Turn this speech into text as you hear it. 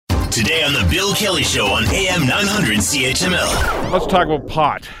Today on the Bill Kelly Show on AM 900 CHML. Let's talk about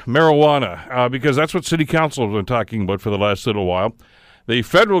pot, marijuana, because that's what City Council has been talking about for the last little while. The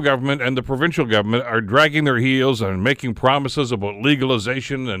federal government and the provincial government are dragging their heels and making promises about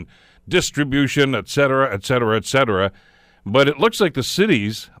legalization and distribution, et cetera, et cetera, et cetera. But it looks like the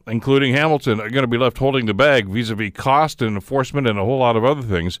cities, including Hamilton, are going to be left holding the bag vis-a-vis cost and enforcement and a whole lot of other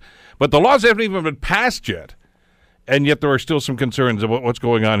things. But the laws haven't even been passed yet. And yet there are still some concerns about what's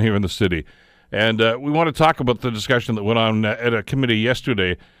going on here in the city. And we want to talk about the discussion that went on at a committee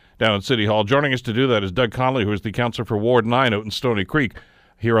yesterday down at City Hall. Joining us to do that is Doug Connolly, who is the councillor for Ward 9 out in Stoney Creek,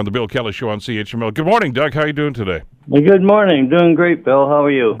 here on the Bill Kelly Show on CHML. Good morning, Doug. How are you doing today? Well, good morning. Doing great, Bill. How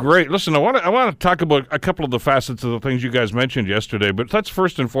are you? Great. Listen, I want to talk about a couple of the facets of the things you guys mentioned yesterday, but let's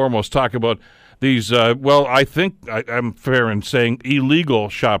first and foremost talk about these, I think I'm fair in saying illegal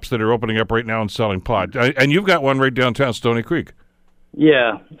shops that are opening up right now and selling pot. And you've got one right downtown Stoney Creek.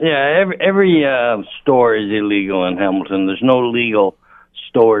 Yeah. Every store is illegal in Hamilton. There's no legal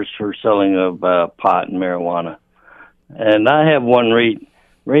stores for selling of pot and marijuana. And I have one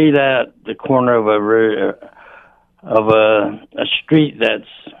right at the corner of a street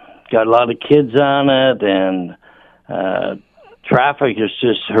that's got a lot of kids on it, and traffic is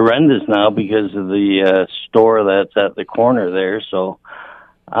just horrendous now because of the store that's at the corner there. So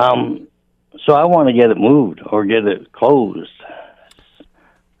I want to get it moved or get it closed.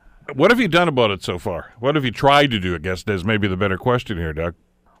 What have you done about it so far? What have you tried to do, I guess, is maybe the better question here, Doug.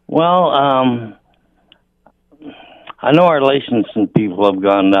 Well, I know our licensing people have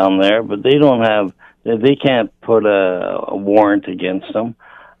gone down there, but they can't put a warrant against them.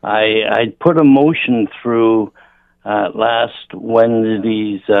 I put a motion through last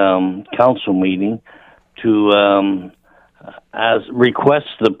Wednesday's council meeting to request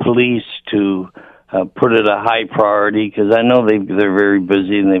the police to put it a high priority, because I know they're very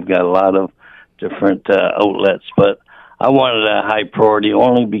busy and they've got a lot of different outlets, but I wanted a high priority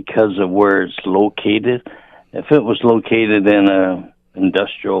only because of where it's located. If it was located in a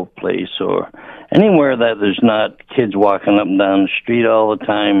industrial place or anywhere that there's not kids walking up and down the street all the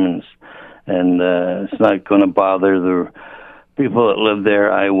time, and it's not going to bother the people that live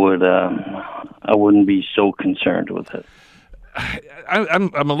there, I wouldn't be so concerned with it.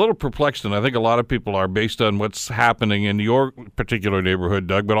 I'm a little perplexed, and I think a lot of people are, based on what's happening in your particular neighborhood,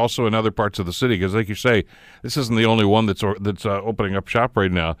 Doug, but also in other parts of the city. Because, like you say, this isn't the only one that's opening up shop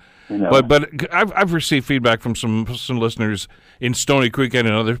right now. No. But I've received feedback from some listeners in Stoney Creek and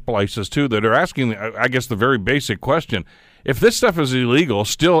in other places too that are asking, I guess, the very basic question: if this stuff is illegal,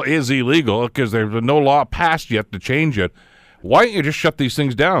 still is illegal, because there's no law passed yet to change it, why don't you just shut these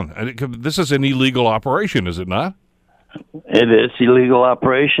things down? This is an illegal operation, is it not? It is illegal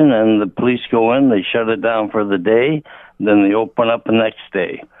operation, and the police go in, they shut it down for the day, then they open up the next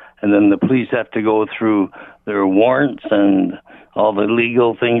day. And then the police have to go through their warrants and all the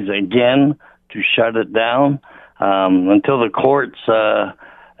legal things again to shut it down until the courts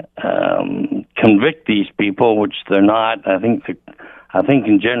convict these people, which they're not. I think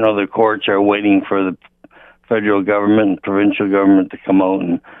in general the courts are waiting for the federal government and provincial government to come out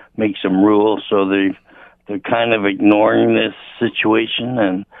and make some rules, so they're kind of ignoring this situation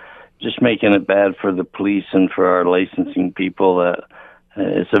and just making it bad for the police and for our licensing people. That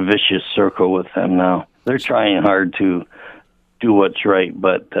it's a vicious circle with them now. They're trying hard to do what's right,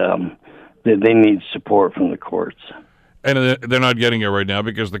 but they need support from the courts. And they're not getting it right now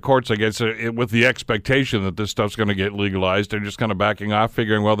because the courts, I guess, with the expectation that this stuff's going to get legalized, they're just kind of backing off,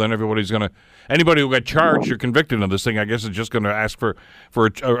 figuring, well, then anybody who got charged or convicted of this thing, I guess, is just going to ask for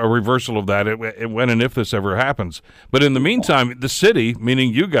a reversal of that when and if this ever happens. But in the meantime, the city,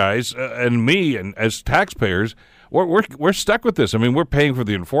 meaning you guys and me, and as taxpayers, we're stuck with this. I mean, we're paying for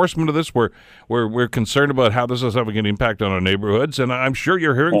the enforcement of this. We're concerned about how this is having an impact on our neighborhoods, and I'm sure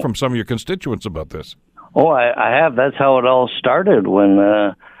you're hearing from some of your constituents about this. Oh, I have. That's how it all started when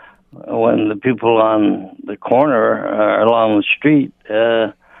the people on the corner along the street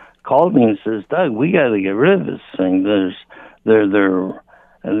called me and says, "Doug, we got to get rid of this thing." They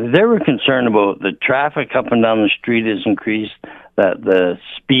were concerned about the traffic up and down the street is increased, that the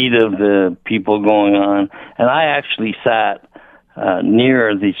speed of the people going on, and I actually sat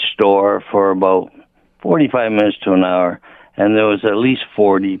near the store for about 45 minutes to an hour. And there was at least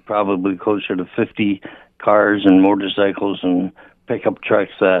 40, probably closer to 50 cars and motorcycles and pickup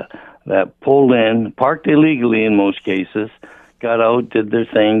trucks that pulled in, parked illegally in most cases, got out, did their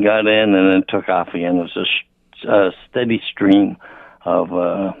thing, got in, and then took off again. It was a steady stream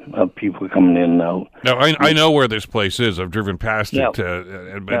of people coming in and out. Now, I know where this place is. I've driven past it.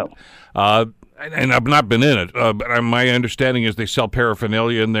 And I've not been in it, but my understanding is they sell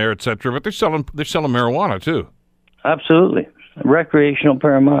paraphernalia in there, et cetera. But they're selling marijuana too. Absolutely, recreational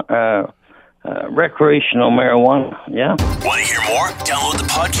marijuana. Yeah. Want to hear more? Download the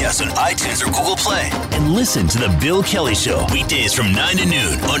podcast on iTunes or Google Play and listen to the Bill Kelly Show weekdays from 9 to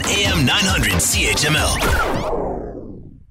noon on AM 900 CHML.